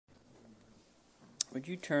Would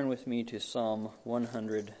you turn with me to Psalm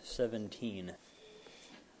 117?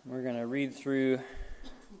 We're going to read through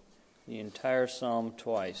the entire psalm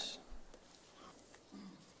twice.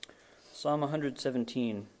 Psalm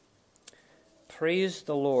 117. Praise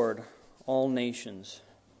the Lord, all nations.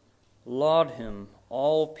 Laud him,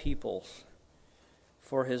 all peoples.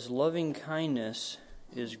 For his loving kindness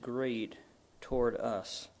is great toward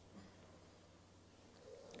us,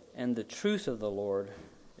 and the truth of the Lord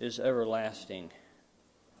is everlasting.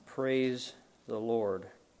 Praise the Lord.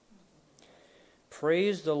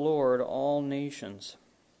 Praise the Lord, all nations.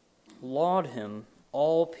 Laud him,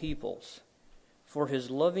 all peoples. For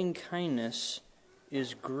his loving kindness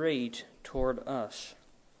is great toward us,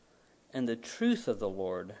 and the truth of the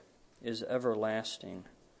Lord is everlasting.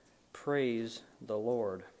 Praise the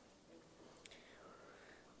Lord.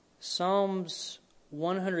 Psalms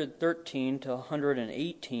 113 to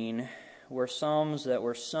 118 were psalms that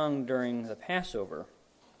were sung during the Passover.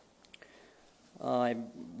 I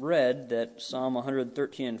read that Psalm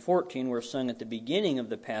 113 and 14 were sung at the beginning of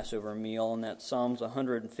the Passover meal, and that Psalms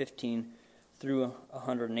 115 through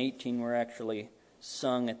 118 were actually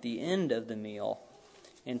sung at the end of the meal.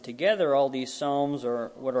 And together all these psalms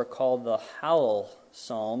are what are called the Howl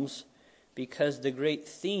Psalms, because the great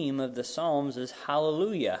theme of the psalms is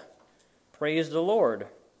hallelujah, praise the Lord.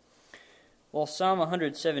 Well, Psalm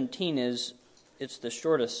 117 it's the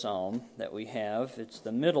shortest psalm that we have. It's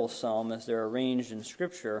the middle psalm as they're arranged in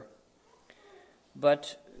Scripture.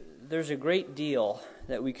 But there's a great deal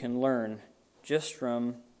that we can learn just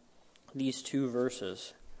from these two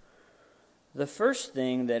verses. The first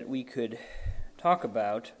thing that we could talk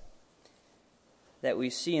about that we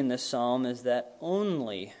see in this psalm is that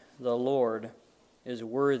only the Lord is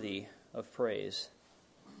worthy of praise.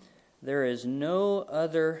 There is no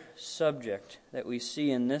other subject that we see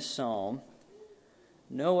in this psalm,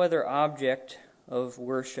 no other object of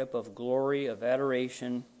worship, of glory, of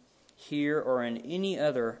adoration, here or in any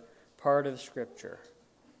other part of Scripture.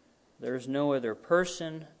 There's no other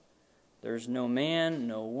person, there's no man,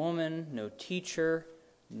 no woman, no teacher,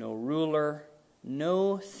 no ruler,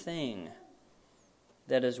 no thing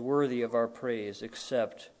that is worthy of our praise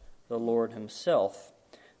except the Lord himself.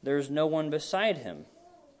 There's no one beside him.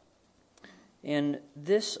 And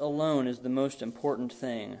this alone is the most important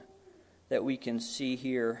thing that we can see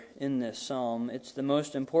here in this psalm. It's the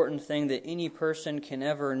most important thing that any person can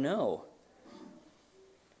ever know.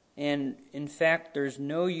 And in fact, there's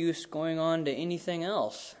no use going on to anything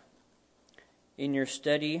else in your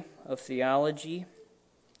study of theology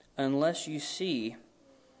unless you see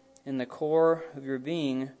in the core of your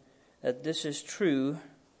being that this is true,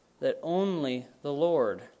 that only the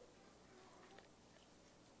Lord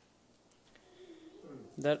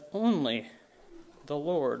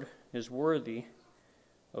is worthy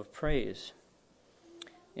of praise.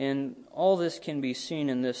 And all this can be seen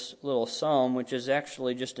in this little psalm, which is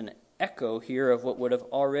actually just an echo here of what would have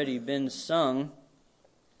already been sung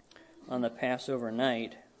on the Passover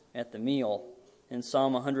night at the meal. In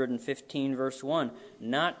Psalm 115, verse 1,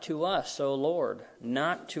 "Not to us, O Lord,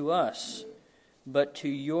 not to us, but to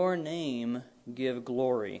your name give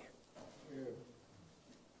glory,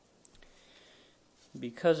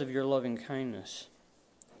 because of your loving kindness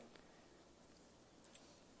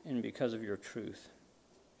and because of your truth."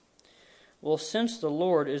 Well, since the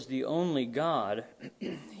Lord is the only God,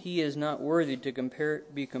 he is not worthy to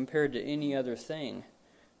be compared to any other thing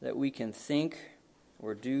that we can think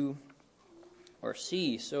or do or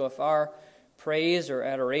see. So if our praise or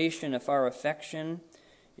adoration, if our affection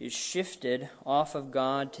is shifted off of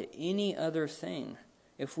God to any other thing,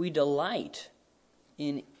 if we delight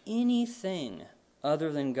in anything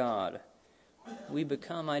other than God, we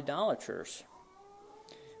become idolaters.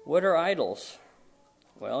 What are idols?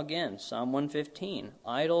 Well, again, Psalm 115.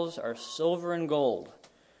 Idols are silver and gold,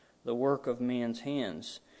 the work of man's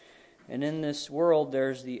hands. And in this world,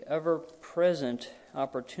 there's the ever-present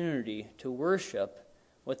opportunity to worship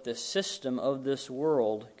what the system of this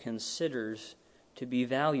world considers to be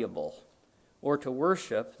valuable, or to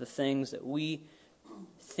worship the things that we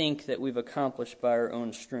think that we've accomplished by our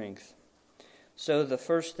own strength. So the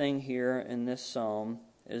first thing here in this psalm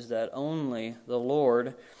is that only the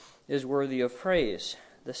Lord is worthy of praise.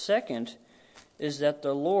 The second is that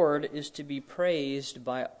the Lord is to be praised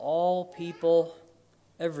by all people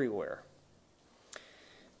everywhere.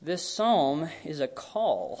 This psalm is a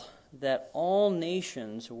call that all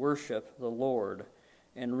nations worship the Lord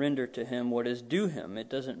and render to him what is due him. It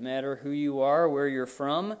doesn't matter who you are, where you're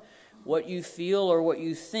from, what you feel or what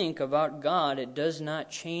you think about God. It does not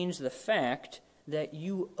change the fact that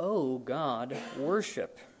you owe God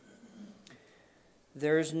worship.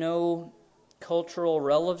 There's no cultural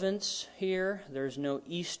relevance here. There's no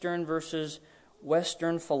Eastern versus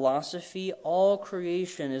Western philosophy. All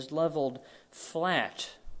creation is leveled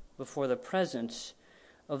flat before the presence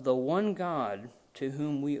of the one God to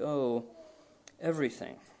whom we owe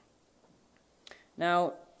everything.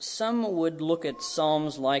 Now, some would look at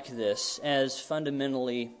psalms like this as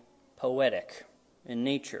fundamentally poetic in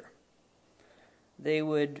nature. They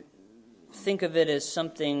would think of it as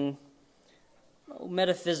something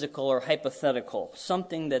metaphysical or hypothetical,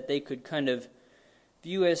 something that they could kind of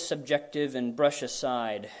view as subjective and brush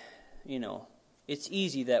aside. It's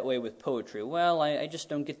easy that way with poetry. Well, I just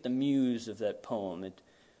don't get the muse of that poem.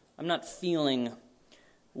 I'm not feeling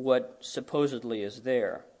what supposedly is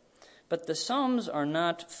there. But the Psalms are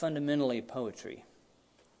not fundamentally poetry.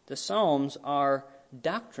 The Psalms are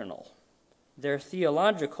doctrinal. They're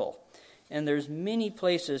theological. And there's many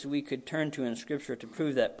places we could turn to in Scripture to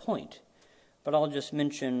prove that point. But I'll just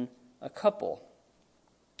mention a couple.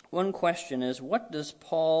 One question is, what does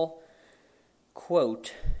Paul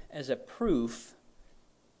quote as a proof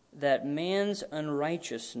that man's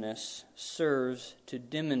unrighteousness serves to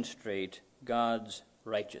demonstrate God's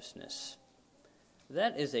righteousness?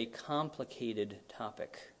 That is a complicated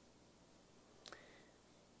topic.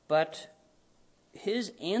 But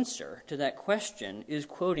his answer to that question is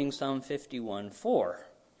quoting Psalm 51:4,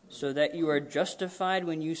 so that you are justified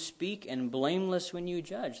when you speak and blameless when you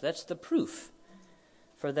judge. That's the proof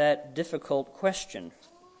for that difficult question.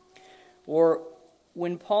 Or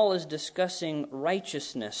when Paul is discussing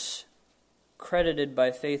righteousness credited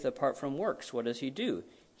by faith apart from works, what does he do?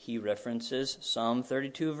 He references Psalm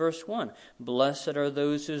 32, verse 1. Blessed are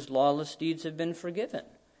those whose lawless deeds have been forgiven.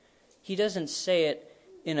 He doesn't say it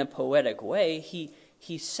in a poetic way.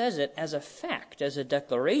 He says it as a fact, as a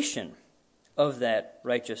declaration of that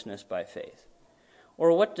righteousness by faith.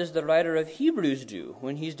 Or what does the writer of Hebrews do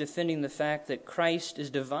when he's defending the fact that Christ is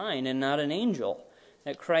divine and not an angel,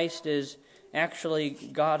 that Christ is actually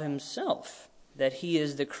God himself, that he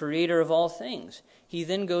is the creator of all things? He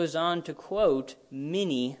then goes on to quote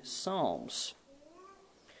many Psalms.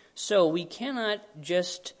 So we cannot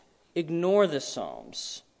just ignore the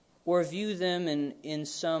Psalms or view them in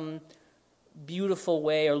some beautiful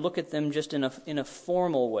way or look at them just in a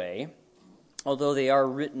formal way, although they are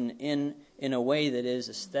written in a way that is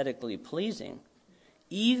aesthetically pleasing.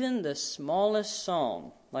 Even the smallest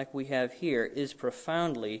psalm, like we have here, is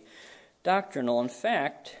profoundly doctrinal. In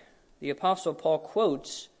fact, the Apostle Paul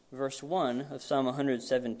quotes verse 1 of Psalm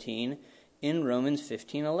 117 in Romans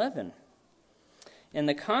 15:11. And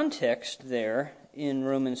the context there in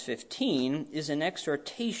Romans 15 is an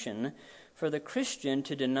exhortation for the Christian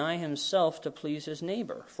to deny himself to please his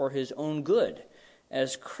neighbor for his own good,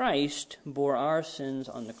 as Christ bore our sins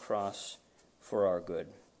on the cross for our good.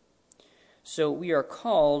 So we are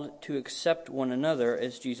called to accept one another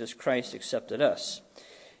as Jesus Christ accepted us.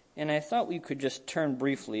 And I thought we could just turn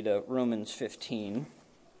briefly to Romans 15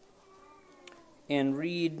 and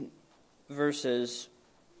read verses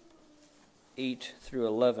 8 through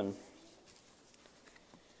 11.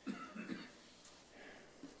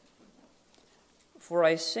 For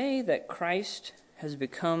I say that Christ has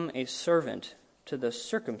become a servant to the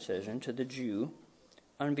circumcision, to the Jew,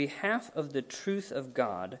 on behalf of the truth of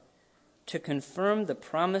God, to confirm the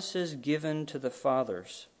promises given to the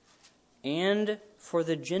fathers, and for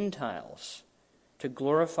the Gentiles, to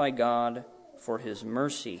glorify God for his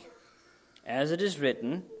mercy. As it is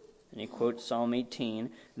written, and he quotes Psalm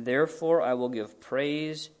 18, therefore I will give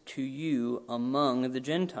praise to you among the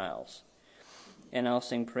Gentiles, and I'll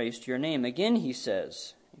sing praise to your name. Again he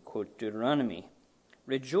says, he quotes Deuteronomy,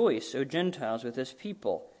 rejoice, O Gentiles, with his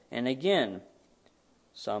people. And again,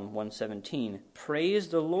 Psalm 117, praise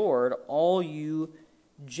the Lord, all you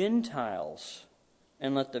Gentiles,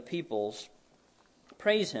 and let the peoples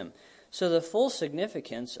praise him. So the full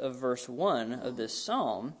significance of verse 1 of this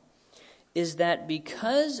psalm is that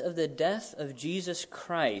because of the death of Jesus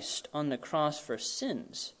Christ on the cross for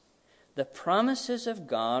sins, the promises of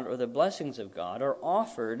God or the blessings of God are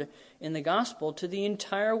offered in the gospel to the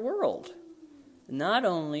entire world, not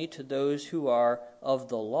only to those who are of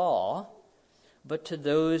the law, but to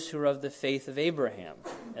those who are of the faith of Abraham,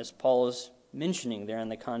 as Paul is mentioning there in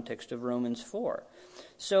the context of Romans 4.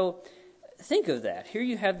 So think of that. Here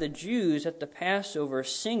you have the Jews at the Passover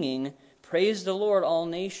singing, praise the Lord, all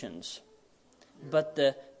nations. But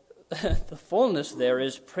the fullness there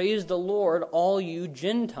is, praise the Lord, all you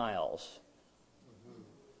Gentiles.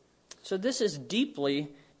 So this is deeply,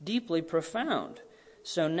 deeply profound.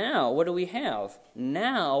 So now, what do we have?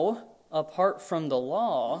 Now, apart from the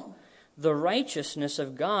law, the righteousness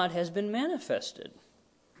of God has been manifested.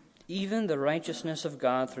 Even the righteousness of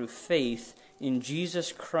God through faith in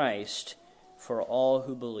Jesus Christ for all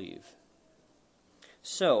who believe.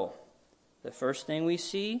 So, the first thing we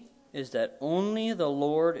see is that only the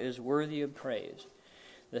Lord is worthy of praise.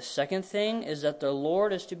 The second thing is that the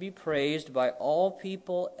Lord is to be praised by all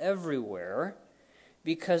people everywhere,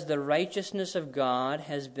 because the righteousness of God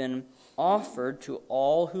has been offered to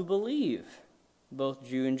all who believe, both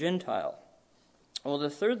Jew and Gentile. Well, the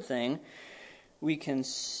third thing we can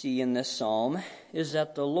see in this psalm is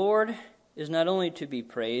that the Lord is not only to be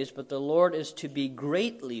praised, but the Lord is to be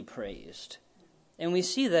greatly praised. And we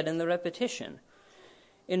see that in the repetition.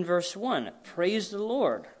 In verse 1, praise the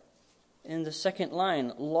Lord. In the second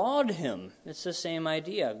line, laud him. It's the same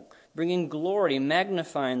idea, bringing glory,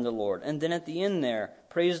 magnifying the Lord. And then at the end there,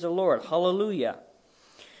 praise the Lord, hallelujah.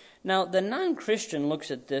 Now, the non-Christian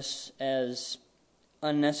looks at this as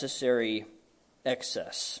unnecessary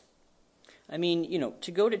excess. I mean,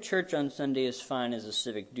 to go to church on Sunday is fine as a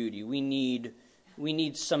civic duty. We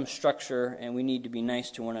need some structure, and we need to be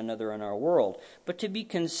nice to one another in our world. But to be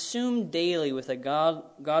consumed daily with a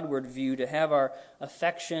Godward view, to have our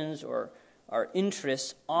affections or our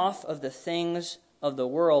interests off of the things of the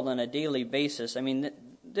world on a daily basis, I mean,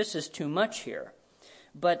 this is too much here.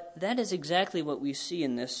 But that is exactly what we see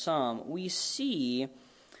in this psalm. We see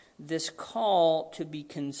this call to be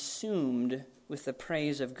consumed with the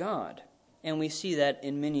praise of God. And we see that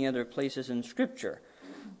in many other places in Scripture.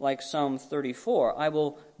 Like Psalm 34, I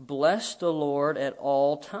will bless the Lord at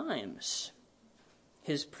all times.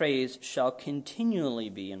 His praise shall continually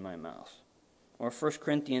be in my mouth. Or 1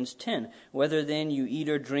 Corinthians 10, whether then you eat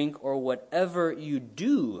or drink or whatever you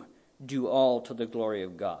do, do all to the glory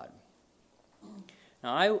of God.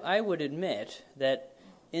 Now, I would admit that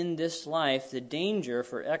in this life, the danger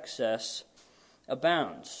for excess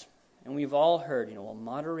abounds. And we've all heard,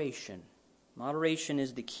 moderation. Moderation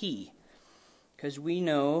is the key. Because we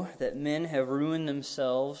know that men have ruined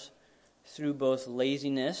themselves through both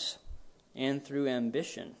laziness and through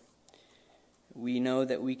ambition. We know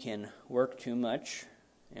that we can work too much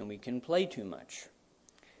and we can play too much.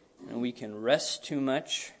 And we can rest too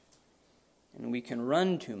much and we can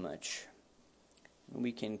run too much. And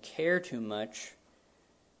we can care too much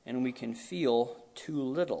and we can feel too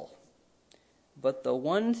little. But the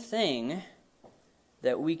one thing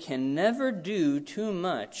that we can never do too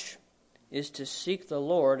much is to seek the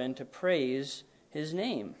Lord and to praise His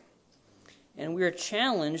name. And we are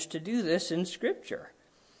challenged to do this in Scripture.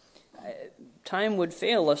 Time would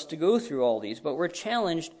fail us to go through all these, but we're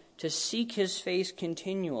challenged to seek His face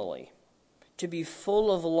continually, to be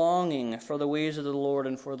full of longing for the ways of the Lord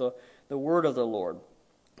and for the word of the Lord.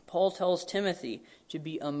 Paul tells Timothy to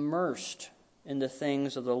be immersed in the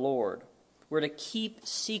things of the Lord. We're to keep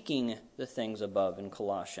seeking the things above in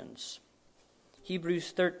Colossians.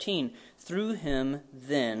 Hebrews 13, through Him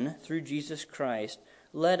then, through Jesus Christ,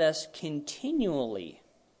 let us continually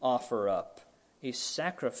offer up a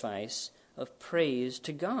sacrifice of praise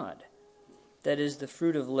to God. That is the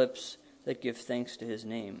fruit of lips that give thanks to His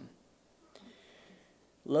name.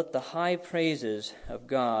 Let the high praises of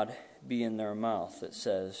God be in their mouth, it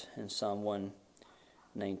says in Psalm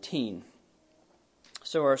 119.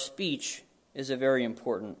 So our speech is a very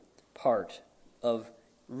important part of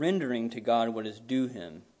rendering to God what is due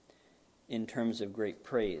Him in terms of great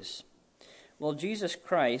praise. Well, Jesus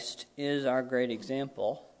Christ is our great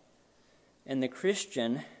example, and the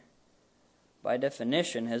Christian, by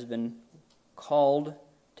definition, has been called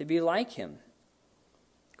to be like Him,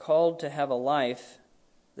 called to have a life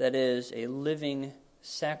that is a living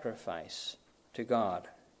sacrifice to God,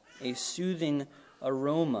 a soothing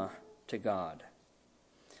aroma to God.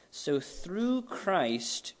 So through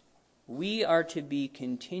Christ, we are to be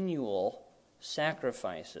continual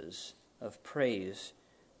sacrifices of praise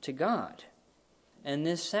to God. And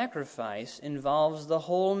this sacrifice involves the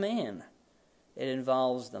whole man. It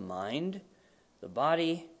involves the mind, the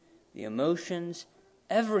body, the emotions.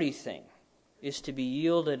 Everything is to be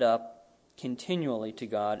yielded up continually to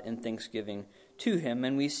God in thanksgiving to Him.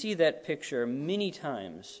 And we see that picture many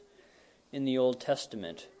times in the Old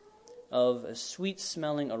Testament of a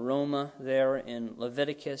sweet-smelling aroma there in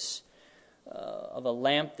Leviticus, of a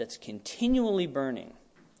lamp that's continually burning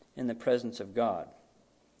in the presence of God.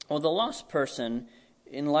 Well, the lost person,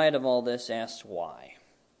 in light of all this, asks why.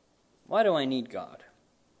 Why do I need God?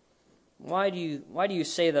 Why do you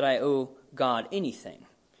say that I owe God anything?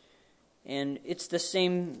 And it's the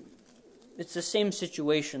same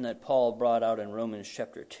situation that Paul brought out in Romans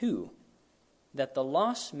chapter 2, that the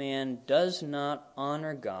lost man does not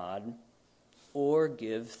honor God or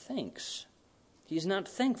give thanks. He's not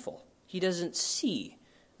thankful. He doesn't see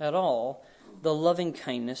at all the loving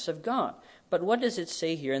kindness of God. But what does it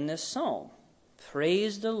say here in this psalm?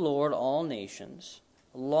 Praise the Lord, all nations.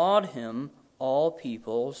 Laud him, all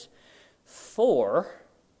peoples. For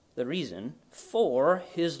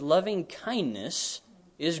his loving kindness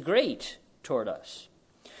is great toward us.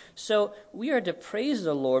 So we are to praise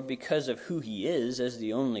the Lord because of who he is as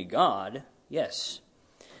the only God, yes.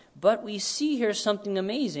 But we see here something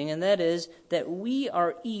amazing, and that is that we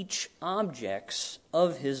are each objects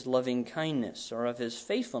of his loving kindness or of his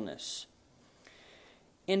faithfulness.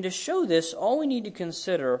 And to show this, all we need to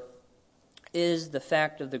consider is the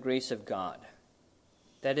fact of the grace of God.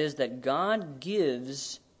 That is, that God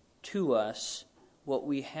gives to us what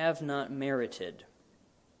we have not merited.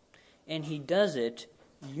 And he does it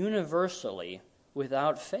universally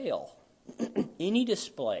without fail. Any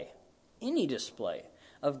display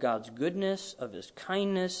of God's goodness, of his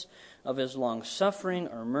kindness, of his long-suffering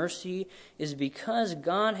or mercy is because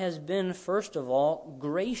God has been, first of all,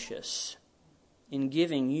 gracious in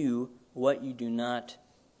giving you what you do not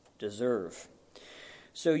deserve.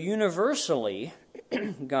 So universally,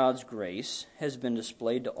 God's grace has been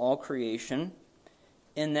displayed to all creation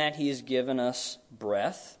in that he has given us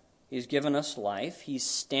breath, he's given us life, he's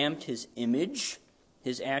stamped his image,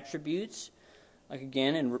 his attributes,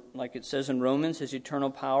 like it says in Romans, his eternal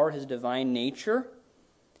power, his divine nature,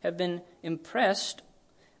 have been impressed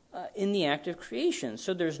in the act of creation.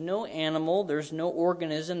 So there's no animal, there's no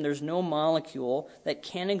organism, there's no molecule that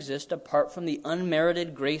can exist apart from the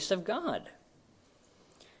unmerited grace of God.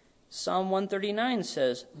 Psalm 139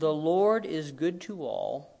 says, "The Lord is good to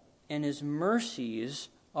all, and his mercies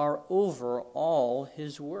are over all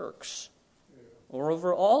his works." Or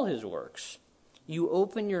over all his works. You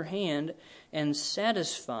open your hand and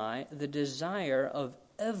satisfy the desire of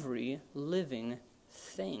every living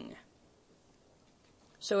thing.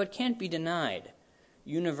 So it can't be denied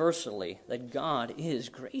universally that God is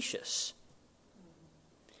gracious.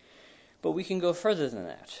 But we can go further than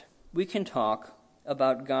that. We can talk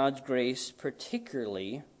about God's grace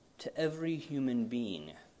particularly to every human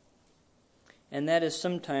being. And that is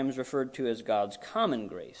sometimes referred to as God's common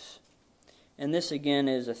grace. And this again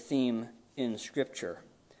is a theme in Scripture,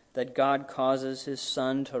 that God causes his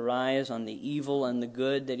sun to rise on the evil and the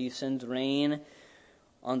good, that he sends rain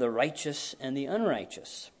on the righteous and the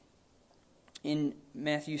unrighteous. In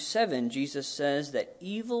Matthew 7, Jesus says that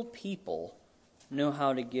evil people know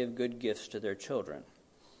how to give good gifts to their children.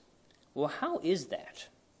 Well, how is that?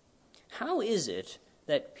 How is it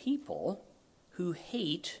that people who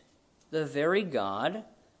hate the very God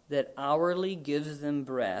that hourly gives them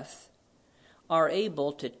breath are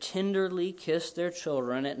able to tenderly kiss their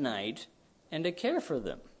children at night and to care for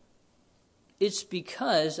them? It's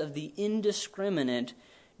because of the indiscriminate,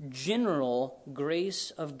 general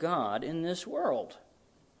grace of God in this world,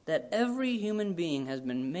 that every human being has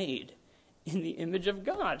been made in the image of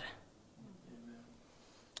God. Amen.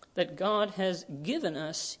 That God has given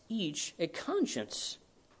us each a conscience.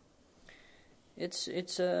 It's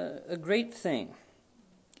a great thing.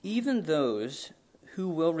 Even those who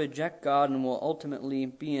will reject God and will ultimately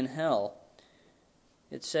be in hell,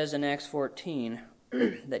 it says in Acts 14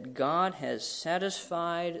 that God has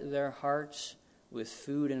satisfied their hearts with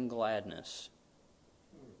food and gladness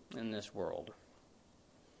in this world.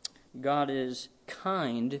 God is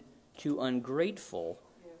kind to ungrateful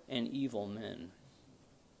and evil men.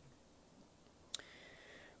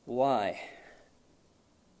 Why?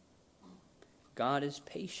 God is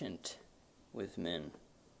patient with men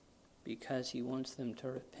because he wants them to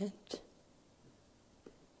repent.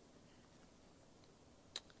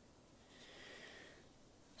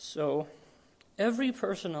 So, every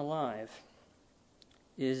person alive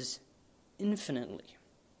is infinitely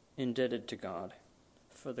indebted to God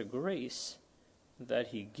for the grace that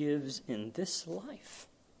he gives in this life.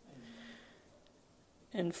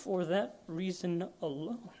 And for that reason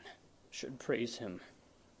alone should praise him.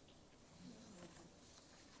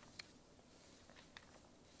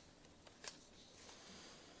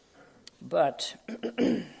 But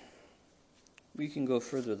we can go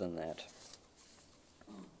further than that.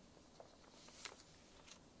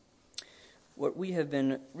 What we have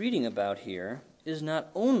been reading about here is not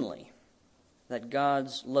only that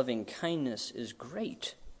God's loving kindness is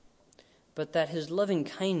great, but that his loving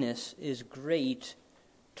kindness is great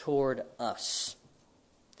toward us.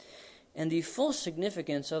 And the full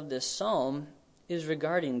significance of this psalm is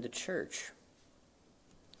regarding the church.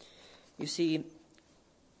 You see,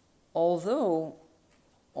 although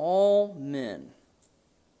all men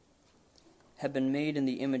have been made in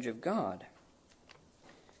the image of God,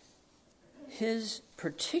 his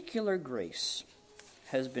particular grace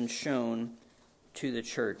has been shown to the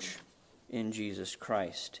church in Jesus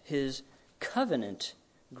Christ. His covenant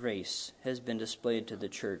grace has been displayed to the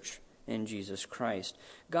church in Jesus Christ.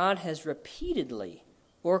 God has repeatedly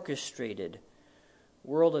orchestrated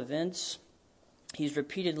world events. He's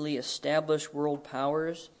repeatedly established world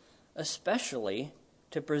powers, especially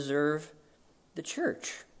to preserve the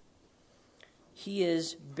church. He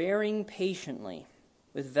is bearing patiently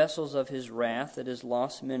with vessels of his wrath that has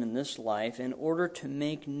lost men in this life in order to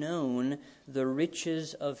make known the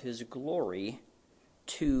riches of his glory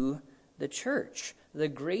to the church. The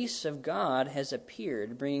grace of God has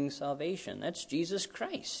appeared, bringing salvation. That's Jesus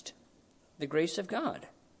Christ, the grace of God.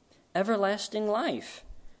 Everlasting life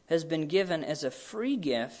has been given as a free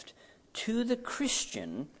gift to the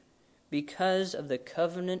Christian because of the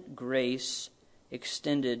covenant grace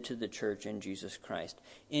extended to the church in Jesus Christ.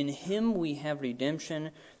 In him we have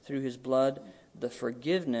redemption through his blood, the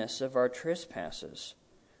forgiveness of our trespasses,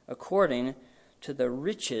 according to the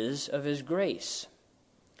riches of his grace.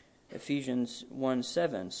 Ephesians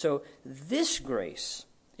 1:7. So this grace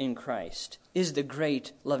in Christ is the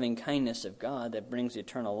great loving kindness of God that brings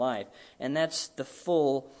eternal life. And that's the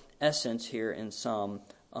full essence here in Psalm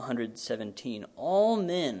 117. All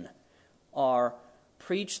men are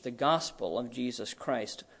preach the gospel of Jesus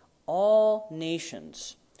Christ. All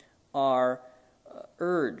nations are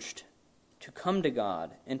urged to come to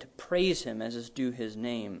God and to praise him as is due his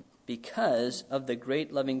name because of the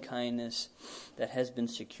great loving kindness that has been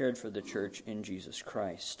secured for the church in Jesus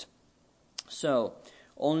Christ. So,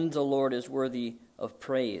 only the Lord is worthy of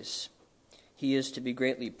praise. He is to be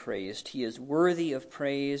greatly praised. He is worthy of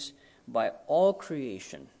praise by all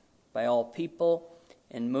creation, by all people,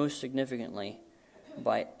 and most significantly,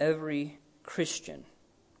 by every Christian,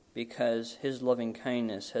 because his loving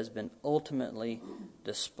kindness has been ultimately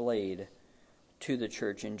displayed to the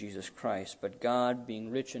church in Jesus Christ. But God, being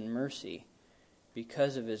rich in mercy,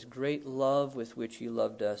 because of his great love with which he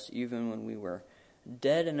loved us, even when we were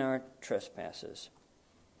dead in our trespasses,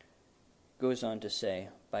 goes on to say,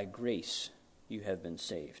 by grace you have been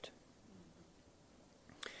saved.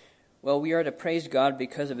 Well, we are to praise God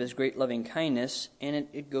because of his great loving kindness, and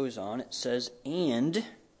it goes on. It says, and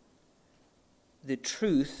the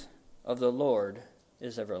truth of the Lord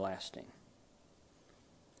is everlasting,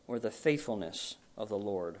 or the faithfulness of the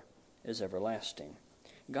Lord is everlasting.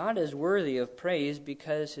 God is worthy of praise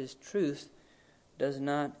because his truth does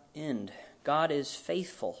not end. God is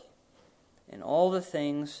faithful, and all the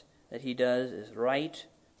things that he does is right.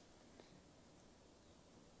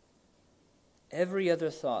 Every other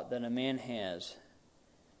thought that a man has,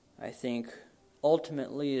 I think,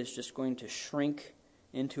 ultimately is just going to shrink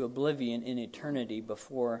into oblivion in eternity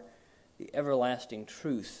before the everlasting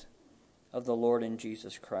truth of the Lord and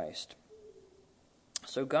Jesus Christ.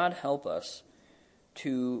 So God help us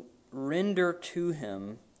to render to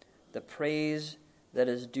him the praise that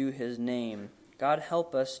is due his name. God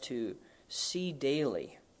help us to see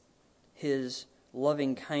daily his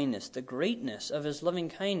loving kindness, the greatness of his loving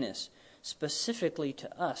kindness, specifically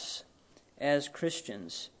to us as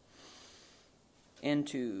Christians, and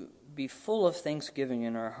to be full of thanksgiving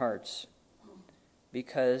in our hearts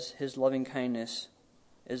because his loving kindness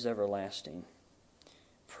is everlasting.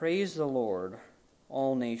 Praise the Lord,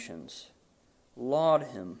 all nations. Laud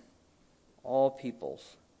him, all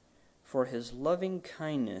peoples, for his loving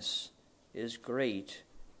kindness is great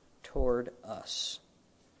toward us,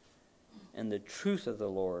 and the truth of the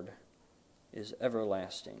Lord is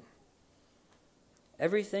everlasting.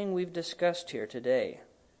 Everything we've discussed here today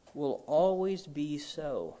will always be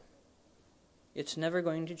so. It's never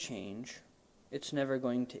going to change. It's never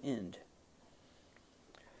going to end.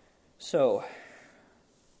 So,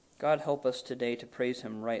 God help us today to praise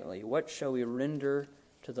him rightly. What shall we render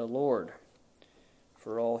to the Lord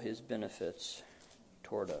for all his benefits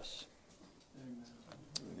toward us?